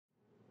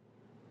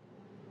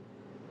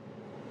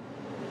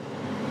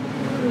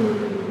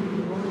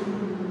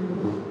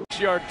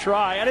6-yard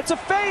try, and it's a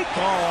fake.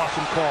 Oh,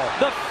 awesome call.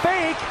 The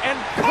fake, and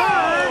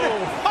Kern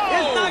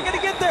is not going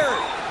to get there.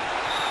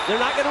 They're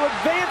not going to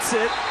advance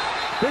it.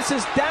 This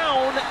is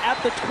down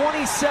at the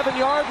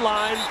 27-yard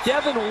line.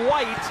 Devin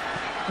White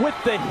with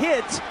the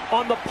hit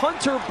on the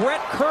punter,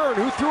 Brett Kern,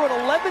 who threw an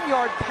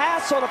 11-yard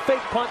pass on a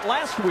fake punt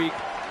last week.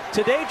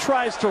 Today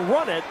tries to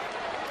run it.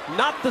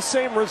 Not the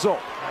same result.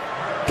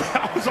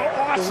 That was an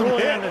awesome The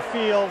ruling hit. on the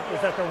field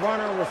is that the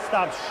runner was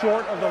stopped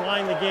short of the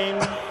line of the game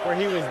where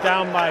he was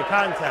down by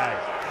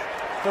contact.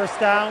 First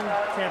down,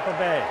 Tampa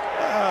Bay.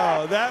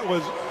 Oh, that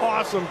was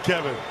awesome,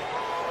 Kevin.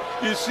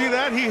 You see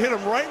that? He hit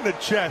him right in the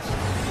chest.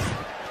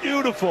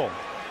 Beautiful.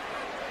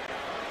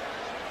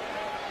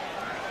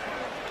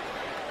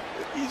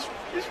 He's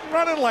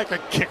running like a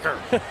kicker.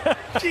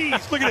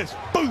 Jeez, look at this.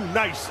 Boom,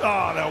 nice.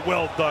 Oh, no,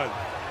 well done.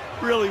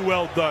 Really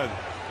well done.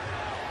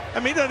 I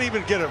mean, he doesn't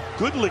even get a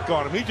good lick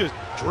on him. He just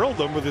drilled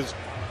him with his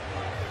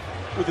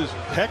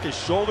pec, his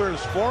shoulder, and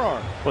his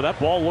forearm. Well, that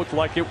ball looked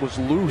like it was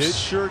loose. It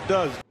sure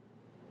does.